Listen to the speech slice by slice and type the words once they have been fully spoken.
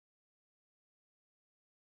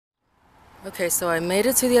Okay, so I made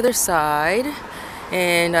it to the other side,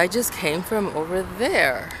 and I just came from over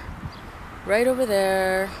there. Right over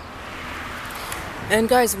there. And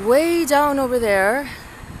guys, way down over there,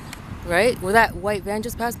 right, where that white van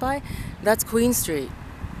just passed by, that's Queen Street.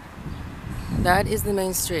 That is the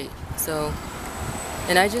main street. So,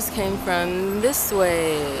 and I just came from this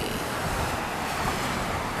way.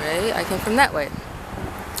 Right? I came from that way.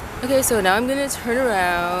 Okay, so now I'm gonna turn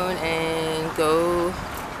around and go.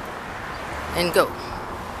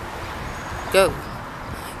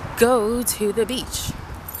 Go to the beach.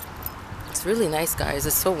 It's really nice, guys.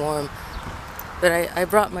 It's so warm. But I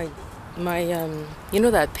brought my you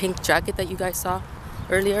know that pink jacket that you guys saw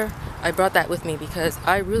earlier? I brought that with me because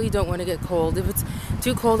I really don't want to get cold. If it's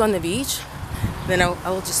too cold on the beach, then I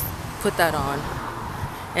will just put that on.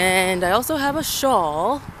 And I also have a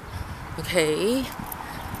shawl. Okay.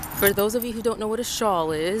 For those of you who don't know what a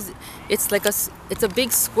shawl is, it's a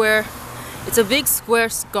big square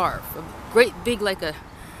scarf. A great big, like a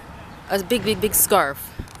big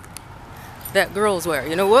scarf that girls wear.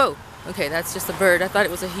 You know, whoa. Okay, that's just a bird. I thought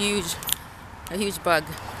it was a huge bug.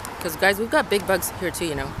 Because guys, we've got big bugs here too,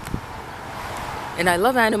 you know. And I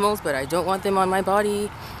love animals, but I don't want them on my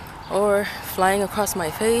body or flying across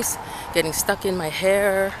my face, getting stuck in my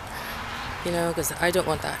hair, you know, because I don't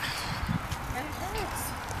want that.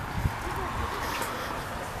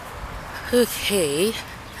 Okay,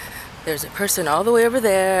 there's a person all the way over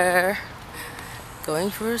there going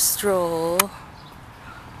for a stroll.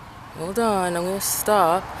 Hold on, I'm gonna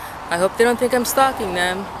stop. I hope they don't think I'm stalking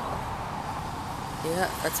them. Yeah,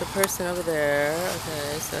 that's a person over there.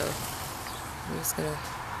 Okay, so I'm just gonna.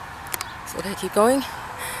 Okay, keep going.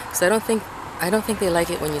 Because I don't think they like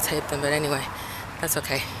it when you tape them. But anyway, that's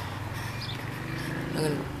okay. I'm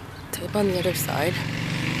gonna tape on the other side.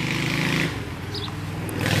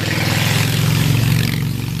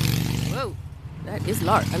 Whoa, that is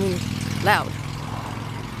loud.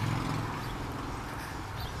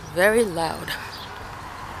 Very loud.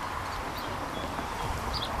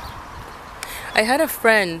 I had a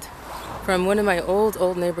friend from one of my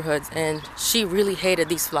old neighborhoods, and she really hated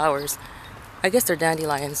these flowers. I guess they're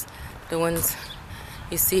dandelions. The ones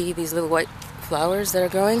you see, these little white flowers that are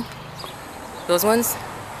growing. Those ones.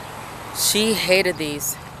 She hated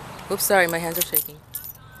these. Oops, sorry, my hands are shaking.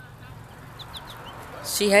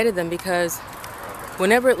 She hated them because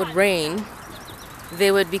whenever it would rain, they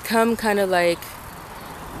would become kind of like,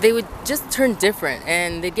 they would just turn different,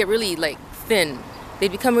 and they'd get really like thin.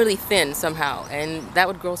 They'd become really thin somehow, and that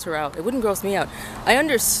would gross her out. It wouldn't gross me out. I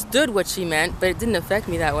understood what she meant, but it didn't affect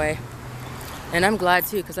me that way. And I'm glad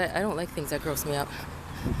too, because I don't like things that gross me out.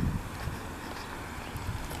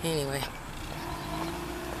 Anyway.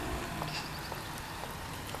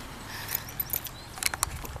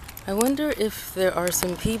 I wonder if there are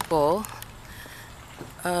some people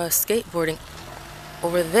skateboarding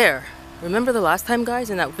over there. Remember the last time, guys,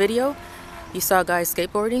 in that video, you saw guys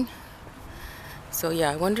skateboarding? So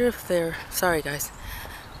yeah, I wonder if they're, sorry guys,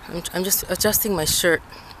 I'm just adjusting my shirt,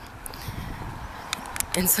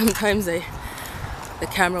 and sometimes the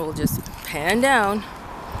camera will just pan down.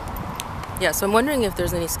 Yeah, so I'm wondering if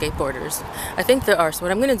there's any skateboarders. I think there are. So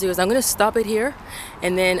what I'm gonna do is I'm gonna stop it here,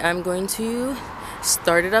 and then I'm going to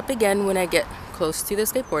start it up again when I get close to the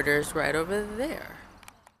skateboarders right over there.